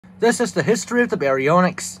This is the history of the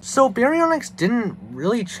Baryonyx. So Baryonyx didn't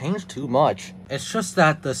really change too much. It's just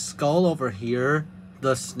that the skull over here,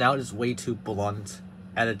 the snout is way too blunt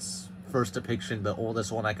at its first depiction, the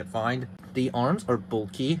oldest one I could find. The arms are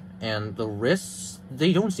bulky, and the wrists,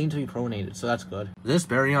 they don't seem to be pronated, so that's good. This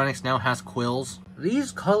Baryonyx now has quills.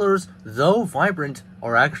 These colors, though vibrant,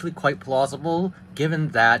 are actually quite plausible, given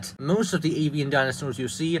that most of the avian dinosaurs you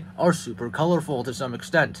see are super colorful to some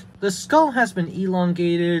extent. The skull has been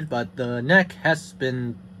elongated, but the neck has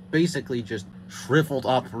been basically just shriveled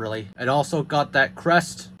up, really. It also got that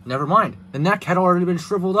crest. Never mind, the neck had already been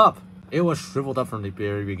shriveled up. It was shriveled up from the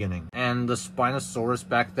very beginning. And the Spinosaurus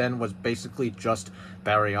back then was basically just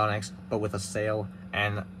Baryonyx, but with a sail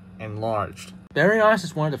and enlarged. Baryonyx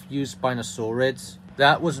is one of the few Spinosaurids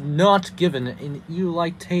that was not given an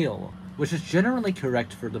eel-like tail, which is generally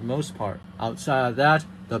correct for the most part. Outside of that,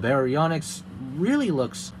 the Baryonyx really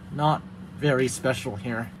looks not very special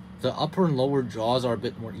here. The upper and lower jaws are a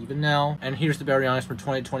bit more even now, and here's the Baryonyx from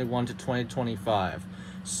 2021 to 2025.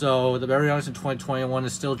 So the Baryonyx in 2021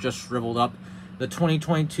 is still just shriveled up. The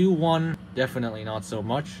 2022 one, definitely not so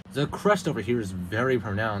much. The crest over here is very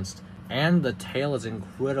pronounced, and the tail is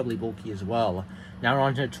incredibly bulky as well. Now we're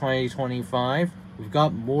on to 2025. We've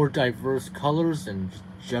got more diverse colors and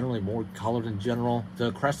generally more colored in general.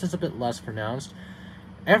 The crest is a bit less pronounced.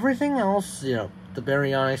 Everything else, the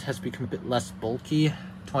Baryonyx has become a bit less bulky.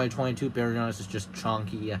 2022 Baryonyx is just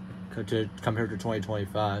chunky compared to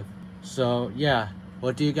 2025. So yeah,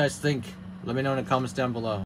 what do you guys think? Let me know in the comments down below.